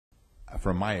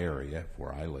from my area,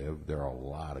 where I live, there's a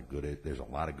lot of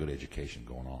good education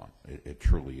going on. It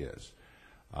truly is.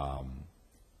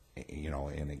 You know,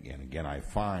 and again, I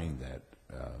find that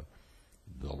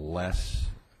the less,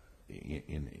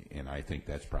 and I think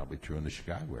that's probably true in the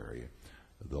Chicago area,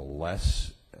 the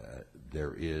less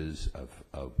there is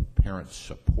of parent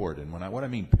support. And what I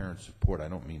mean parent support, I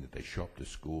don't mean that they show up to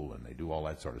school and they do all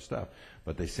that sort of stuff,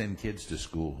 but they send kids to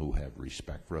school who have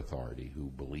respect for authority, who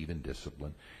believe in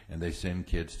discipline, and they send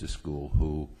kids to school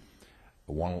who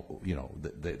want, you know,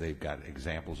 they've got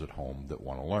examples at home that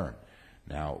want to learn.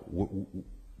 Now,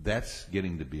 that's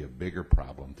getting to be a bigger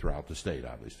problem throughout the state,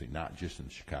 obviously, not just in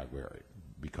the Chicago area,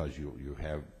 because you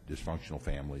have dysfunctional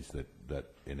families that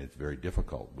and it's very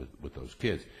difficult with those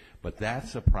kids. But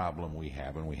that's a problem we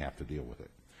have, and we have to deal with it.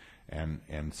 And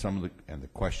the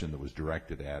question that was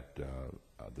directed at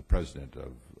the president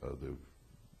of the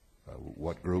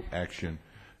what group action,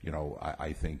 you know,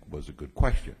 I think was a good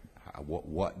question.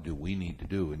 What do we need to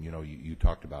do? And you know, you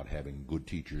talked about having good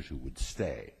teachers who would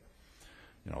stay.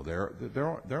 You know,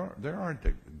 there aren't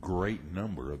a great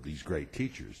number of these great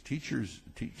teachers.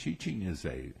 Teaching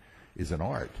is an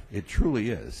art. It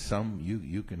truly is.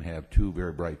 You can have two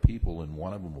very bright people, and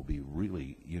one of them will be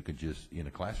really, you could just in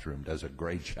a classroom does a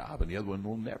great job, and the other one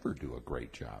will never do a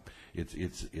great job.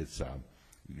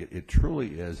 It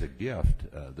truly is a gift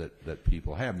that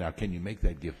people have. Now, can you make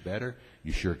that gift better?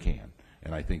 You sure can.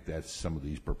 And I think that's some of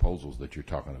these proposals that you're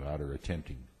talking about are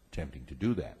attempting to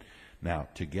do that. Now,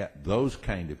 to get those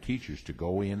kind of teachers to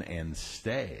go in and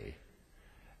stay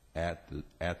at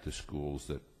the schools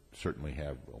that certainly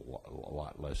have a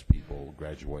lot less people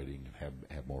graduating and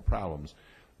have more problems,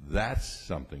 that's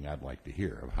something I'd like to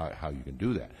hear of how you can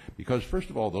do that. Because first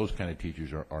of all, those kind of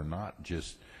teachers are not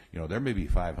just, you know, there may be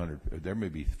 500, there may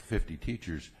be 50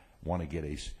 teachers want to get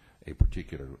a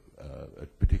particular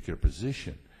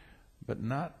position. But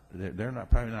they're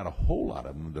probably not a whole lot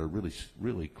of them. They're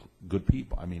really good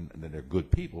people. I mean, they're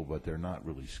good people, but they're not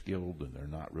really skilled, and they're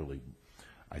not really,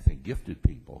 I think, gifted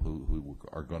people who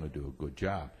are going to do a good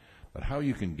job. But how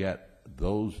you can get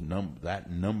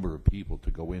that number of people to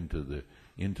go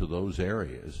into those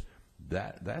areas,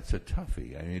 that's a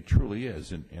toughie. I mean, it truly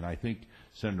is. And I think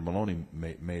Senator Maloney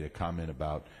made a comment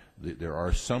about there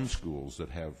are some schools that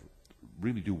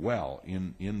really do well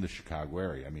in the Chicago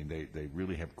area. I mean, they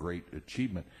really have great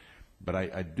achievement, but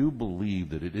I do believe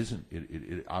that it isn't.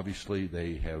 Obviously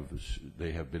they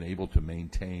have been able to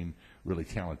maintain really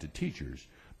talented teachers,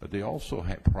 but they also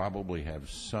probably have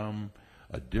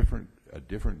a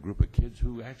different group of kids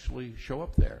who actually show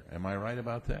up there. Am I right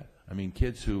about that? I mean,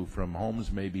 kids who from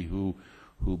homes maybe who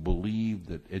believe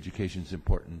that education is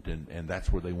important, and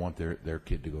that's where they want their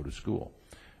kid to go to school.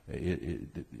 You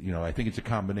know, I think it's a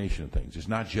combination of things. It's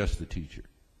not just the teacher.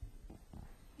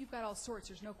 You've got all sorts.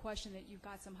 There's no question that you've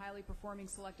got some highly performing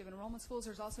selective enrollment schools.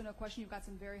 There's also no question you've got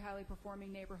some very highly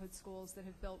performing neighborhood schools that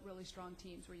have built really strong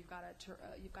teams where you've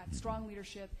got strong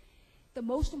leadership. The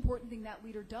most important thing that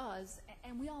leader does,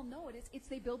 and we all know it, it's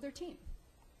they build their team.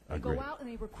 They go out and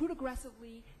they recruit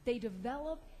aggressively. They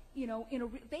develop. You know, you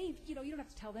don't have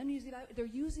to tell them. They're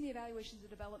using the evaluations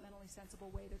in a developmentally sensible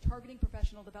way. They're targeting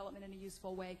professional development in a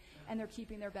useful way, and they're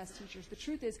keeping their best teachers. The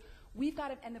truth is, we've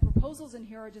got it, and the proposals in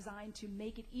here are designed to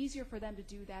make it easier for them to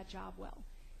do that job well.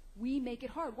 We make it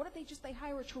hard. What if they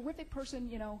hire a terrific person,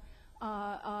 you know,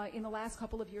 in the last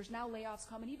couple of years? Now layoffs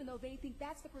come, and even though they think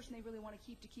that's the person they really want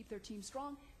to keep their team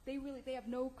strong, they have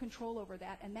no control over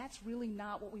that, and that's really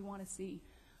not what we want to see.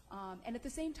 And at the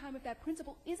same time, if that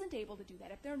principal isn't able to do that,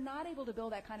 if they're not able to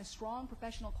build that kind of strong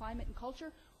professional climate and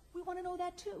culture, we want to know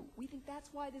that too. We think that's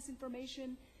why this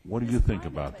information. What do you think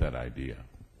about that idea?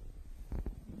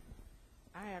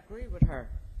 I agree with her.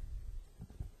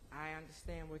 I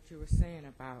understand what you were saying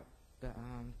about the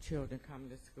children coming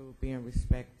to school being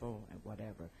respectful and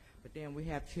whatever. But then we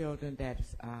have children that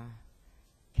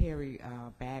carry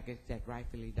baggage that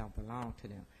rightfully don't belong to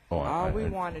them. All we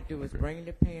want to do is bring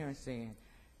the parents in.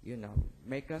 You know,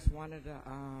 make us one of the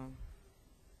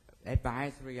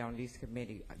advisory on these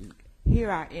committees. Here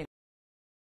are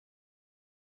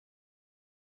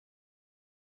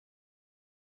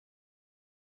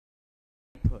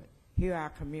input. Here are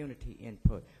community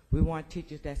input. We want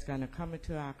teachers that's going to come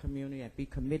into our community and be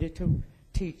committed to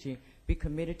teaching, be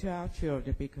committed to our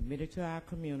children, be committed to our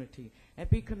community, and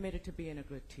be committed to being a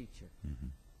good teacher. Mm-hmm.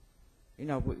 You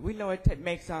know, we know it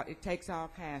takes all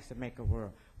kinds to make a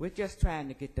world. We're just trying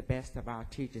to get the best of our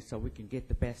teachers so we can get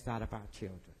the best out of our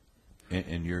children.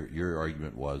 And your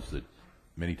argument was that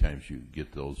many times you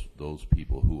get those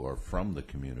people who are from the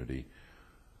community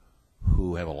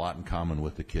who have a lot in common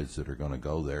with the kids that are going to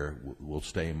go there will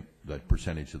stay, that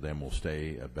percentage of them will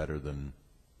stay better than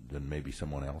maybe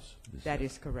someone else? That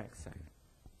is correct, sir.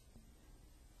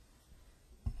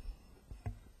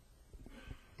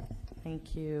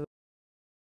 Thank you.